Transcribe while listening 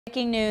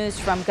Breaking news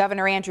from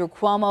Governor Andrew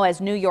Cuomo as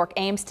New York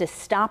aims to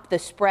stop the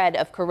spread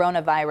of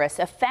coronavirus.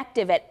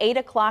 Effective at 8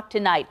 o'clock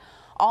tonight,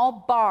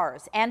 all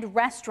bars and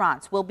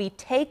restaurants will be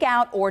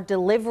takeout or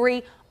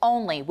delivery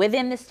only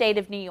within the state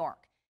of New York.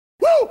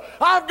 Woo!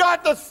 I've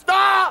got the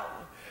style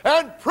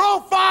and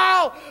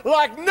profile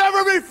like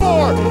never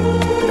before.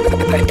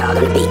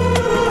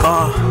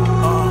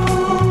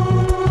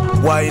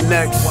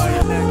 Y.N.X.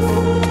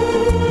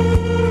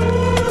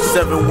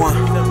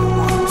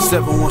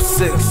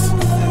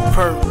 716.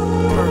 From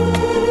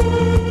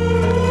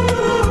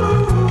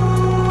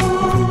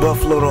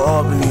Buffalo to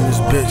Albany in this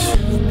bitch.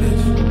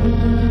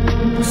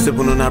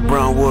 Sipping on that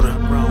brown water.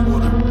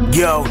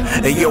 Yo,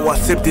 I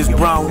sip this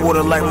brown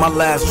water like my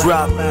last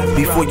drop.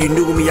 Before you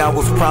knew me, I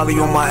was probably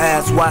on my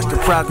ass. Watch the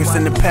progress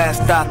in the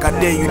past, Doc. I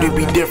dare you to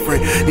be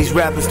different. These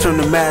rappers turn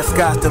to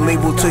mascots. The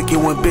label took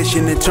your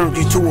ambition and turned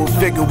you to a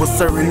figure. But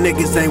certain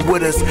niggas ain't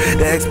with us.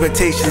 The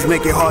expectations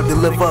make it hard to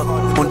live up.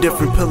 On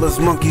different pillars,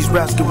 monkeys,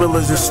 rats,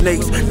 gorillas, and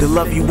snakes. The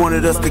love you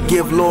wanted us to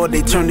give, Lord,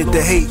 they turned it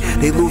to hate.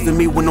 They losing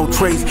me with no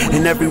trace.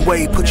 In every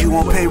way, put you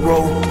on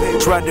payroll.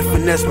 Tried to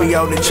finesse me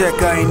out a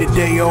check, I ain't a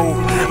day old.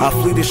 I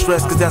flee the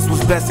stress cause that's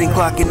what's best. Ain't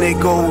clocking their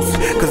goals,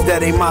 cause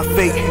that ain't my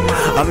fate.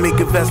 I make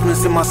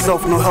investments in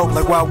myself, no help,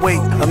 like why wait?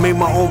 I made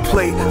my own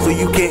plate, so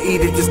you can't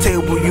eat at this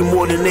table. You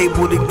more than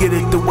able to get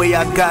it the way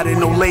I got it.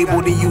 No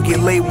label, then you get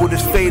labeled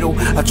as fatal.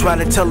 I try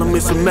to tell them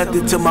it's a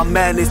method to my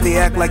madness. They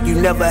act like you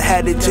never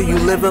had it till you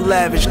live in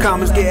lavish.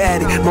 Comments get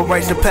added, my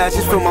rights and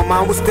passions fill my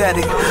mind with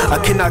static. I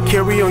cannot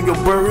carry on your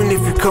burden if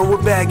you come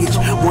with baggage.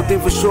 One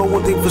thing for sure,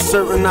 one thing for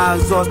certain, I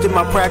exhausted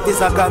my practice.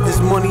 I got this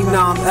money,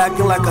 now I'm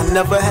acting like I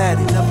never had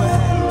it.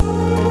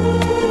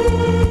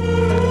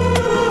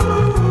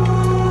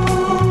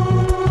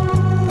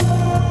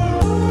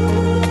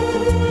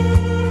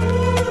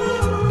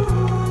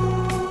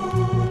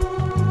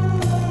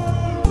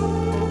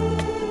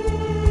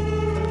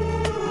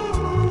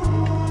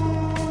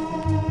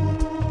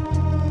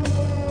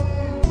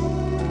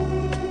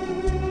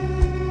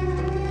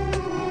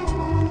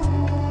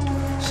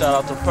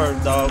 Shout out to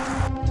Perk, dog.